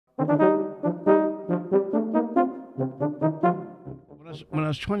When I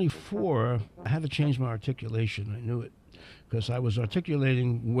was 24, I had to change my articulation. I knew it because I was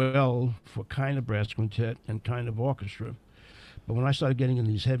articulating well for kind of brass quintet and kind of orchestra. But when I started getting in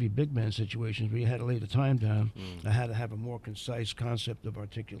these heavy big band situations where you had to lay the time down, I had to have a more concise concept of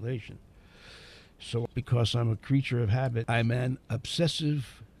articulation. So because I'm a creature of habit, I'm an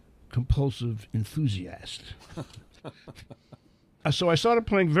obsessive, compulsive enthusiast. So I started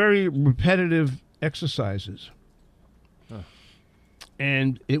playing very repetitive exercises.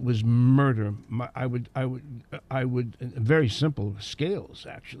 And it was murder. I would very simple scales,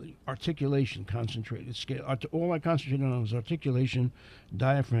 actually. Articulation, concentrated scale. All I concentrated on was articulation,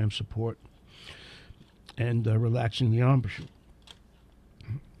 diaphragm support, and relaxing the embouchure.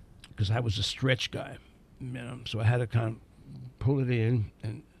 Because I was a stretch guy, so I had to kind of pull it in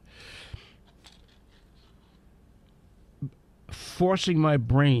and forcing my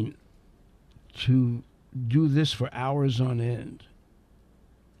brain to do this for hours on end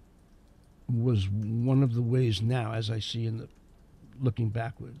was one of the ways now, as I see in the looking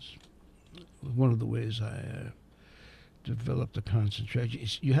backwards, one of the ways I developed a concentration.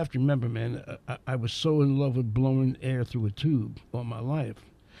 You have to remember, man, I was so in love with blowing air through a tube all my life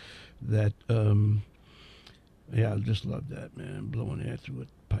that, I just love that, man, blowing air through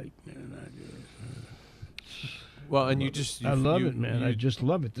a pipe, man. Well, and I love it, man. I just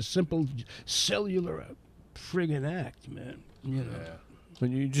love it. The simple cellular friggin' act, man. You know. Yeah.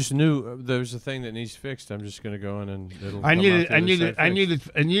 When you just knew there's a thing that needs fixed, I'm just going to go in and it'll. I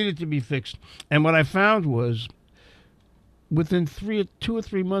needed to be fixed. And what I found was, within 2 or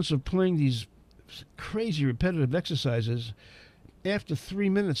 3 months of playing these crazy repetitive exercises, after 3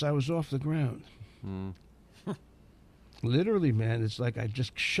 minutes I was off the ground. Literally, man, it's like I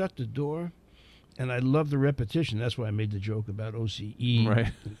just shut the door. And I love the repetition. That's why I made the joke about OCE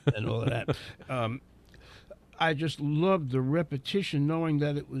right. and all of that. I just loved the repetition, knowing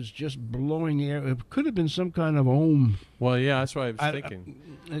that it was just blowing air. It could have been some kind of ohm. Well, yeah, that's what I was thinking.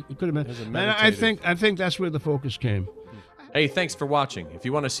 It could have been. And I think that's where the focus came. Hey, thanks for watching. If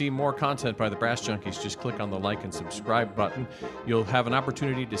you want to see more content by the Brass Junkies, just click on the like and subscribe button. You'll have an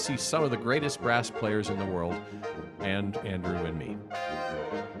opportunity to see some of the greatest brass players in the world, and Andrew and me.